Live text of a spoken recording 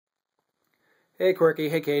Hey Quirky,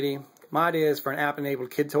 hey Katie. My idea is for an app-enabled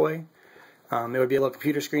kid toy. It would be a little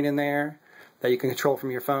computer screen in there that you can control from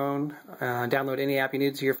your phone. Download any app you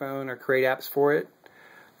need to your phone or create apps for it.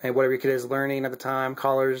 And whatever your kid is learning at the time,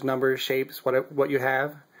 colors, numbers, shapes, what you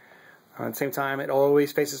have. At the same time, it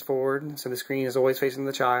always faces forward, so the screen is always facing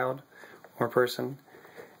the child or person.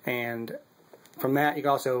 And from that, you can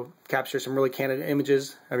also capture some really candid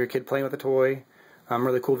images of your kid playing with the toy.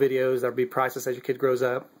 Really cool videos that will be priceless as your kid grows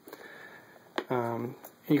up.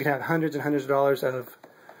 You can have hundreds and hundreds of dollars of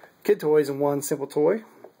kid toys in one simple toy.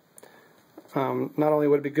 Not only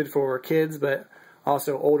would it be good for kids, but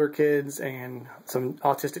also older kids and some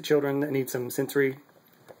autistic children that need some sensory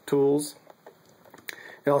tools.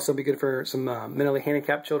 It'll also be good for some mentally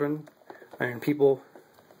handicapped children and people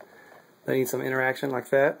that need some interaction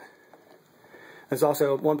like that. There's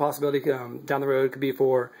also one possibility down the road could be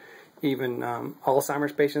for even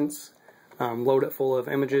Alzheimer's patients. Load it full of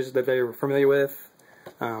images that they're familiar with,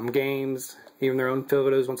 games, even their own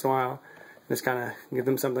photos once in a while. Just kind of give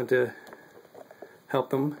them something to help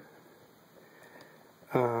them.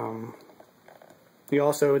 You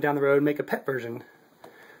also, down the road, make a pet version.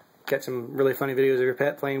 Get some really funny videos of your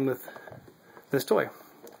pet playing with this toy.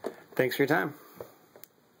 Thanks for your time.